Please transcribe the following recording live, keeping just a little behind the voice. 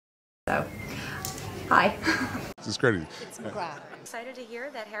So, hi. This is crazy. It's McGrath. Excited to hear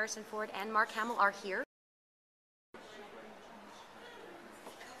that Harrison Ford and Mark Hamill are here.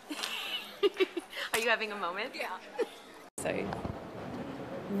 Are you having a moment? Yeah. So,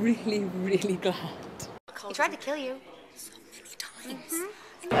 really, really glad. He tried to kill you. So many times.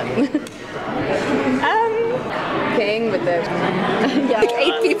 King with the Like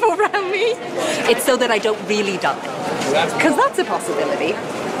 8 people around me. It's so that I don't really die. Because that's a possibility.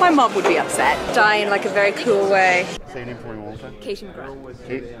 My mum would be upset. die in like a very cool way. Say your name for me one more time. Katie McGrath.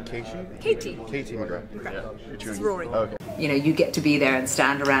 Katie Katie McGrath. It's Rory. Oh, okay. You know, you get to be there and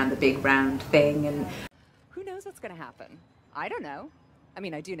stand around the big round thing, and Who knows what's going to happen? I don't know. I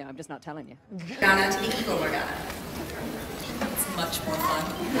mean, I do know, I'm just not telling you. Ghana to the Eagle Morgana. It's much more fun.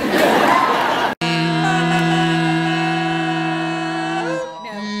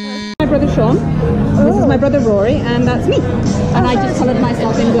 My brother Sean, this is my brother Rory, and that's me. And I just coloured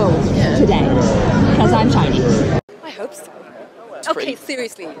myself in gold today, because I'm shiny. I hope so. Okay,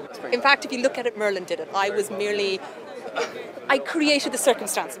 seriously. In fact, if you look at it, Merlin did it. I created the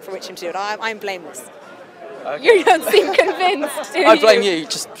circumstance for which him to do it. I'm blameless. Okay. You don't seem convinced, do I blame you,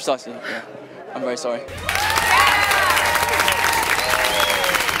 just precisely. Yeah. I'm very sorry.